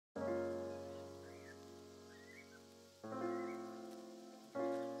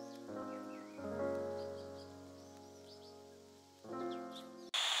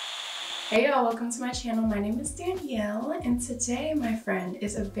Hey y'all, welcome to my channel. My name is Danielle, and today, my friend,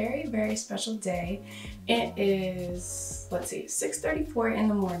 is a very, very special day. It is, let's see, 6:34 in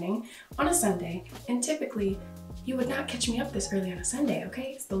the morning on a Sunday, and typically you would not catch me up this early on a Sunday,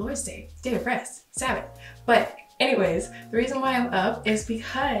 okay? It's the Lord's Day, day of rest, Sabbath. But anyways, the reason why I'm up is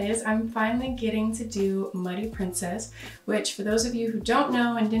because I'm finally getting to do Muddy Princess, which for those of you who don't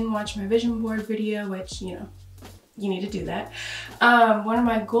know and didn't watch my vision board video, which, you know, you need to do that. One of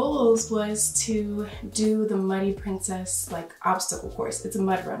my goals was to do the Muddy Princess like obstacle course. It's a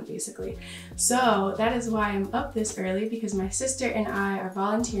mud run basically. So that is why I'm up this early, because my sister and I are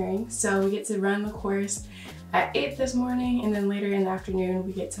volunteering. So we get to run the course at 8 this morning, and then later in the afternoon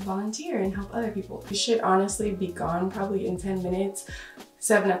we get to volunteer and help other people. We should honestly be gone probably in 10 minutes,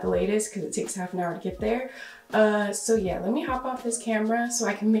 7 at the latest, because it takes half an hour to get there. So yeah, let me hop off this camera so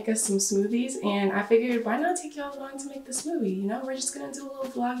I can make us some smoothies, and I figured why not take y'all along to make the smoothie, you know? We're just gonna do a little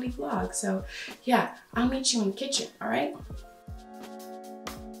vloggy vlog. So yeah, I'll meet you in the kitchen, all right?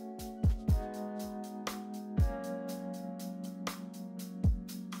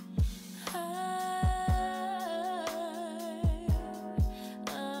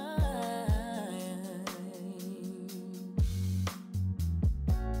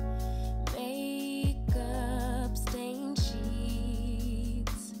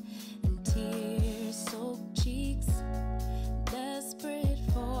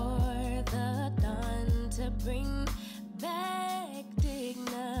 Bring back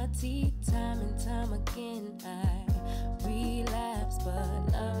dignity. Time and time again I relapse,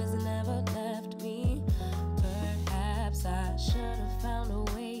 but love has never left me. Perhaps I should have found a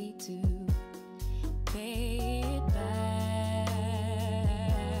way to pay it back.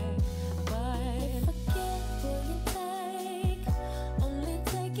 But forget will you take? Only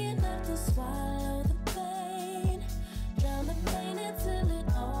take enough to swallow the pain. Drown the pain until it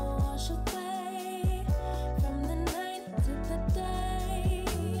all washes away.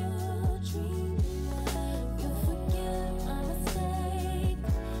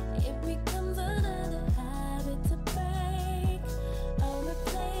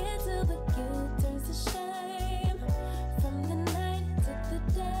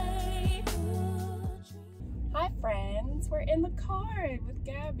 We're in the car with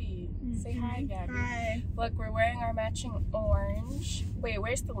Gabby. Say hi, Gabby. Hi. Look, we're wearing our matching orange. Wait,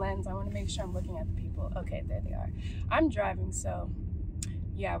 where's the lens? I want to make sure I'm looking at the people. Okay, there they are. I'm driving, so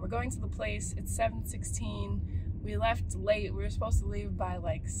yeah, we're going to the place. It's 7:16. We left late. We were supposed to leave by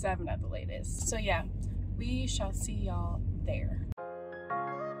like 7 at the latest. So yeah, we shall see y'all there.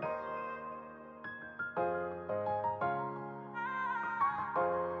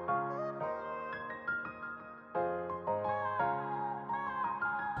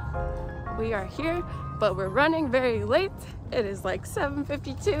 We are here, but we're running very late. It is like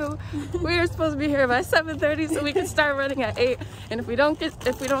 7:52. We're supposed to be here by 7:30 so we can start running at 8. And if we don't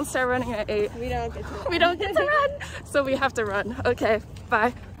start running at 8, we don't get to run. So we have to run. Okay,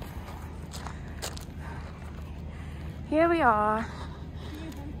 bye. Here we are.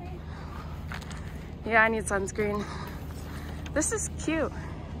 Yeah, I need sunscreen. This is cute.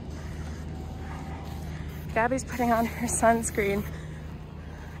 Gabby's putting on her sunscreen.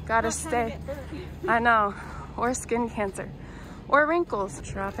 Gotta stay. I know. Or skin cancer. Or wrinkles.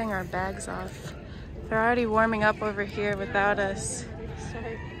 Dropping our bags off. They're already warming up over here without us.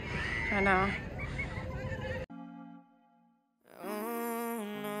 Sorry. I know.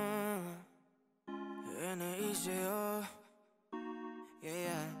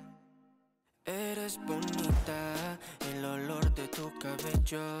 Eres bonita, el olor de tu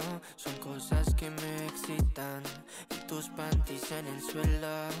cabello son cosas que me excitan, y tus panties en el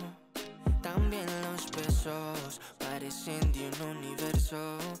suelo, también los besos parecen de un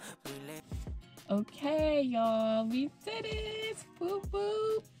universo. Okay, y'all, we did it! Boop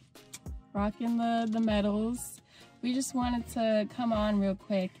boop! Rocking the medals. We just wanted to come on real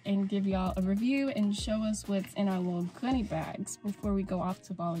quick and give y'all a review and show us what's in our little goodie bags before we go off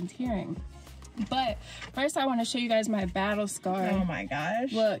to volunteering. But first I want to show you guys my battle scar. Oh my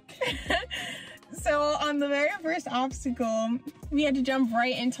gosh. Look. So on the very first obstacle, we had to jump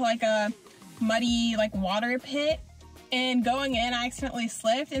right into like a muddy like water pit. And going in, I accidentally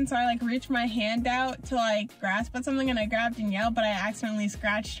slipped, and so I like reached my hand out to like grasp at something, and I grabbed Danielle, but I accidentally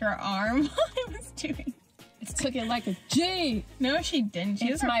scratched her arm while I was doing it. Took it like a G. No, she didn't.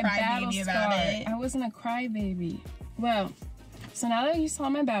 She was a crybaby about it. I wasn't a crybaby. Well, so now that you saw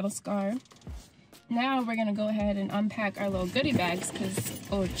my battle scar, now we're gonna go ahead and unpack our little goodie bags, because,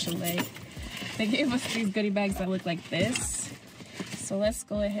 oh, Chile. They gave us these goodie bags that look like this. So let's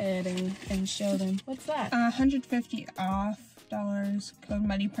go ahead and show them. What's that? 150 off $5 code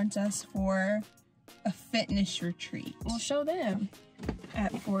Muddy Princess for a fitness retreat We'll show them.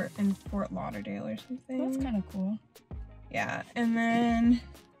 at Fort Lauderdale or something. That's kind of cool. Yeah, and then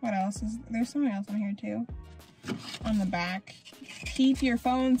what else is there's something else on here too. On the back, keep your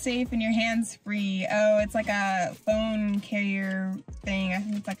phone safe and your hands free. Oh, it's like a phone carrier thing. I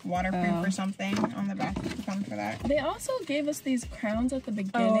think it's like waterproof or something on the back of the phone for that. They also gave us these crowns at the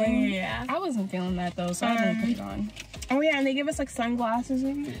beginning. yeah. I wasn't feeling that though, so I didn't put it on. Oh yeah, and they give us like sunglasses.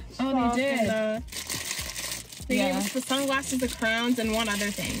 Oh, they did. They Yeah. gave us the sunglasses, the crowns, and one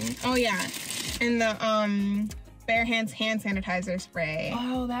other thing. Oh yeah, and the bare hands hand sanitizer spray.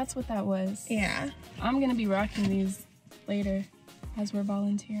 Oh, that's what that was. Yeah, I'm gonna be rocking these later as we're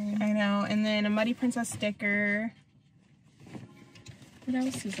volunteering. I know. And then a Muddy Princess sticker. What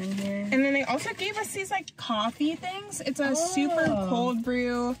else is in here? And then they also gave us these like coffee things. It's a super Oh. cold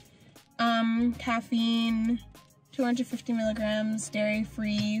brew, caffeine, 250 milligrams, dairy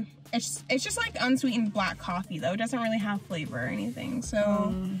free. It's just like unsweetened black coffee though. It doesn't really have flavor or anything.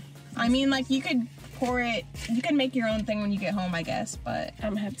 So, I mean, like you could pour it, you can make your own thing when you get home, I guess. But I'm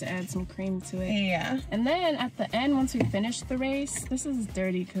gonna have to add some cream to it. yeah, And then at the end, once we finished the race, this is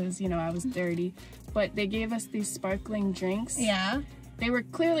dirty because, you know, I was dirty, but they gave us these sparkling drinks. yeah, They were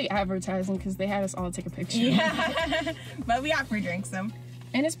clearly advertising because they had us all take a picture. yeah. But we got free drinks though.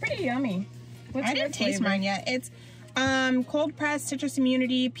 And it's pretty yummy. What's I your didn't taste flavor? mine yet. It's cold pressed citrus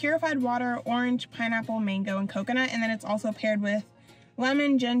immunity, purified water, orange, pineapple, mango, and coconut. And then it's also paired with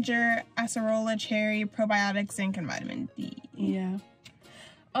lemon, ginger, acerola, cherry, probiotic, zinc, and vitamin D. Yeah.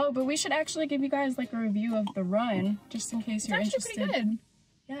 Oh, but we should actually give you guys like a review of the run, just in case It's you're actually interested. pretty good.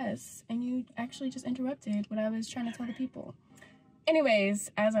 Yes, and you actually just interrupted what I was trying to tell the people. Anyways,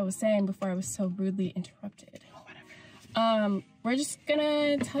 as I was saying before I was so rudely interrupted. We're just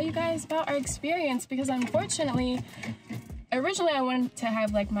gonna tell you guys about our experience because unfortunately, originally I wanted to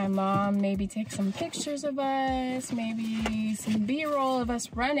have like my mom maybe take some pictures of us, maybe some B-roll of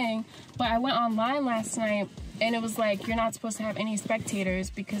us running, but I went online last night and it was like, you're not supposed to have any spectators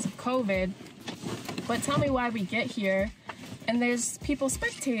because of COVID, but tell me why we get here and there's people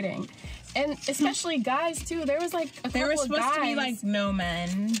spectating. And especially guys too. There was like a couple There were of supposed guys. to be like no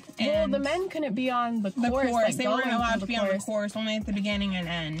men. Well, And the men couldn't be on the the course. course, like, they going weren't allowed through to be on the course, only at the beginning and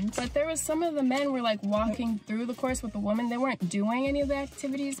end. But there was some of the men were like walking through the course with the woman. They weren't doing any of the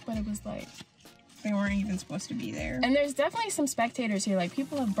activities, but it was like. They weren't even supposed to be there. And there's definitely some spectators here. Like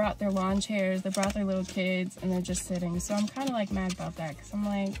people have brought their lawn chairs, they brought their little kids, and they're just sitting. So I'm kind of like mad about that because I'm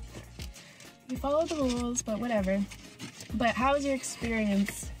like, we follow the rules, but whatever. But how was your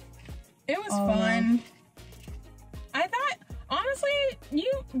experience? It was Oh, fun. I thought honestly,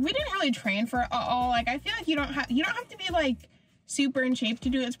 we didn't really train for it all. Like I feel like you don't have to be like super in shape to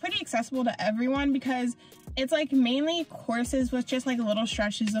do it. It's pretty accessible to everyone because it's like mainly courses with just like little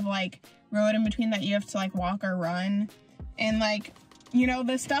stretches of like road in between that you have to like walk or run. And like, you know,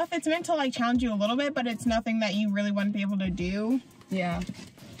 the stuff it's meant to like challenge you a little bit, but it's nothing that you really wouldn't be able to do. Yeah.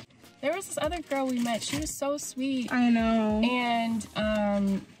 There was this other girl we met. She was so sweet. I know. And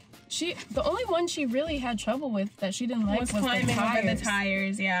the only one she really had trouble with that she didn't like was climbing the tires. over the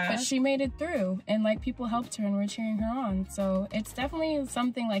tires, yeah. But she made it through, and like people helped her and were cheering her on. So it's definitely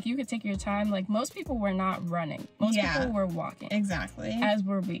something like you could take your time. Like most people were not running. Most people were walking. Exactly. As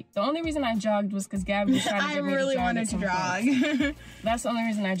were we. The only reason I jogged was because Gabby was trying to I get me really to jog wanted at to some jog. point. That's the only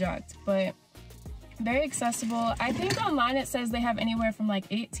reason I jogged. But very accessible. I think online it says they have anywhere from like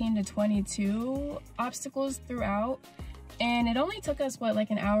 18 to 22 obstacles throughout. And it only took us, what, like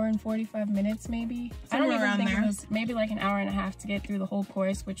an hour and 45 minutes maybe? I don't even think it was maybe like an hour and a half to get through the whole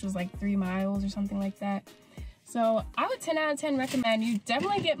course, which was like 3 miles or something like that. So I would 10 out of 10 recommend. You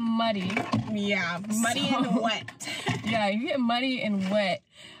definitely get muddy. Yeah, muddy and wet. Yeah, you get muddy and wet.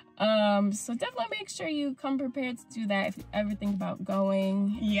 So definitely make sure you come prepared to do that if you ever think about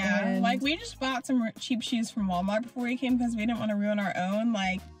going. Yeah, And like we just bought some cheap shoes from Walmart before we came because we didn't want to ruin our own.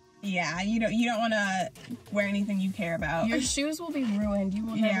 Like, yeah, you don't want to wear anything you care about. your shoes will be ruined. You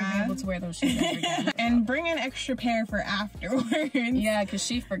will never be able to wear those shoes ever again. And bring an extra pair for afterwards. Yeah, because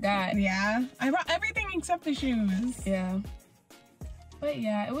she forgot. Yeah, I brought everything except the shoes. Yeah. But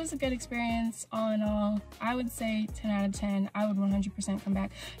yeah, it was a good experience all in all. I would say 10 out of 10. I would 100% come back.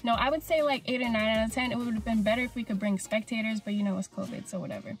 No, I would say like 8 or 9 out of 10. It would have been better if we could bring spectators, but you know, it's COVID, so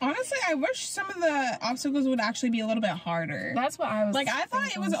whatever. Honestly, I wish some of the obstacles would actually be a little bit harder. That's what I was Like, I thought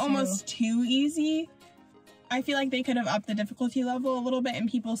it was thinking, almost too easy. I feel like they could have upped the difficulty level a little bit and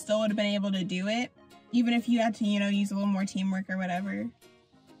people still would have been able to do it. Even if you had to, you know, use a little more teamwork or whatever.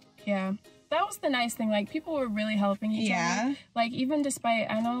 Yeah. that was the nice thing. Like, people were really helping each other. Like, even despite,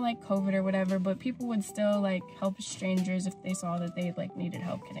 I know, like, COVID or whatever, but people would still, like, help strangers if they saw that they, like, needed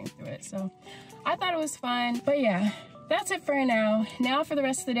help getting through it. So I thought it was fun. But yeah, that's it for now. Now for the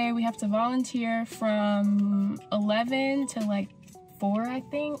rest of the day, we have to volunteer from 11 to, like, 4, I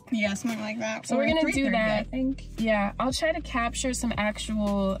think. Yeah, something like that. So we're gonna do that. I think. Yeah, I'll try to capture some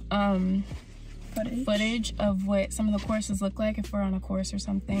actual footage of what some of the courses look like if we're on a course or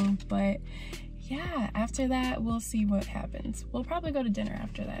something. But yeah, after that, we'll see what happens. We'll probably go to dinner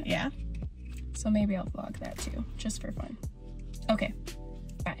after that. Yeah. So maybe I'll vlog that too, just for fun. Okay,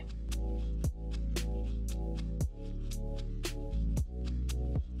 bye.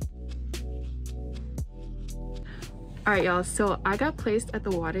 All right, y'all, so I got placed at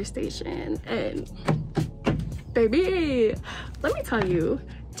the water station and baby, let me tell you,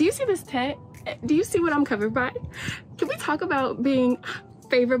 do you see this tent? Do you see what I'm covered by? Can we talk about being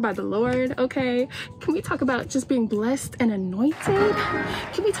favored by the Lord, okay? Can we talk about just being blessed and anointed?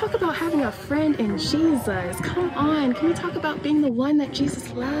 Can we talk about having a friend in Jesus? Come on, can we talk about being the one that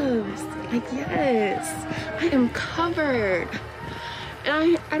Jesus loves? Like, yes, I am covered.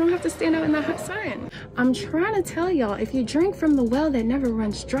 And I don't have to stand out in the hot sun. I'm trying to tell y'all, if you drink from the well that never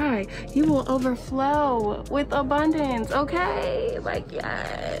runs dry, you will overflow with abundance, okay? Like,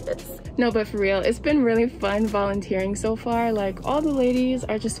 yes. No, but for real, it's been really fun volunteering so far. Like, all the ladies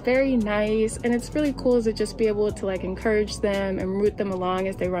are just very nice, and it's really cool to just be able to, like, encourage them and root them along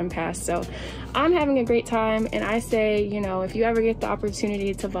as they run past. So I'm having a great time, and I say, you know, if you ever get the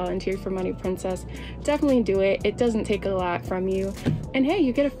opportunity to volunteer for Money Princess, definitely do it. It doesn't take a lot from you. And hey,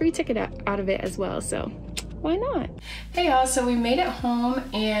 you get a free ticket out of it as well, so why not? Hey y'all, so we made it home,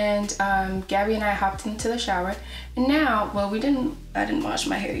 and Gabby and I hopped into the shower, and now, well, I didn't wash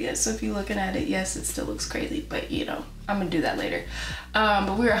my hair yet, so if you're looking at it, yes, it still looks crazy, but you know, I'm gonna do that later.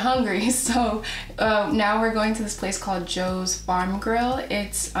 But we were hungry, so now we're going to this place called Joe's Farm Grill.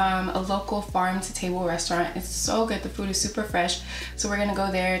 It's a local farm-to-table restaurant. It's so good, the food is super fresh, so we're gonna go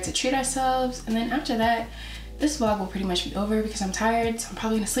there to treat ourselves, and then after that, this vlog will pretty much be over because I'm tired, so I'm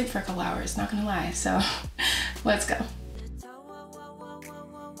probably gonna sleep for a couple hours, not gonna lie, so let's go.